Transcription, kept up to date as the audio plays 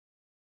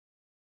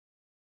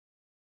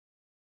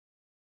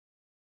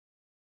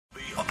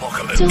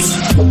Apocalypse.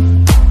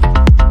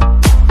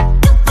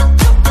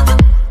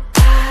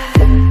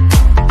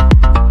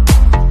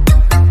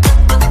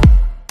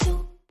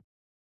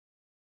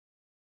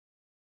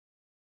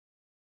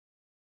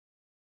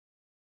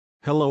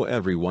 Hello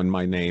everyone,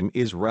 my name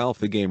is Ralph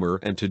the Gamer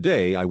and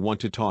today I want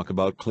to talk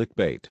about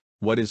clickbait.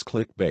 What is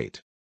clickbait?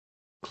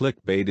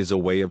 Clickbait is a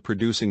way of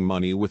producing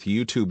money with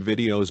YouTube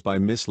videos by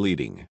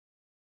misleading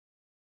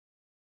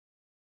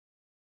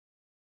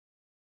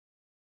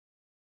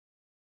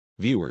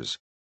viewers.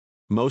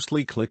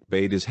 Mostly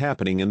clickbait is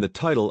happening in the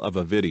title of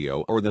a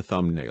video or the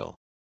thumbnail.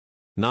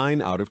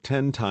 9 out of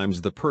 10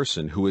 times the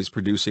person who is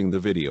producing the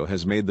video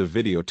has made the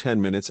video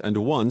 10 minutes and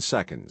 1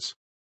 seconds.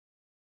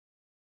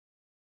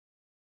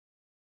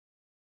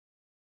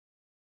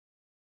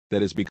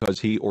 That is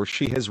because he or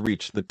she has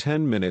reached the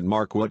 10-minute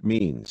mark. What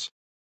means?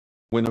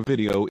 When a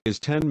video is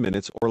 10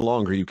 minutes or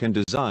longer, you can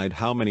decide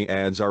how many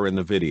ads are in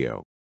the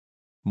video.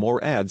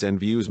 More ads and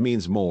views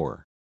means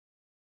more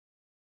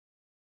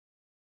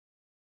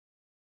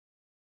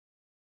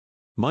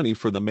money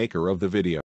for the maker of the video.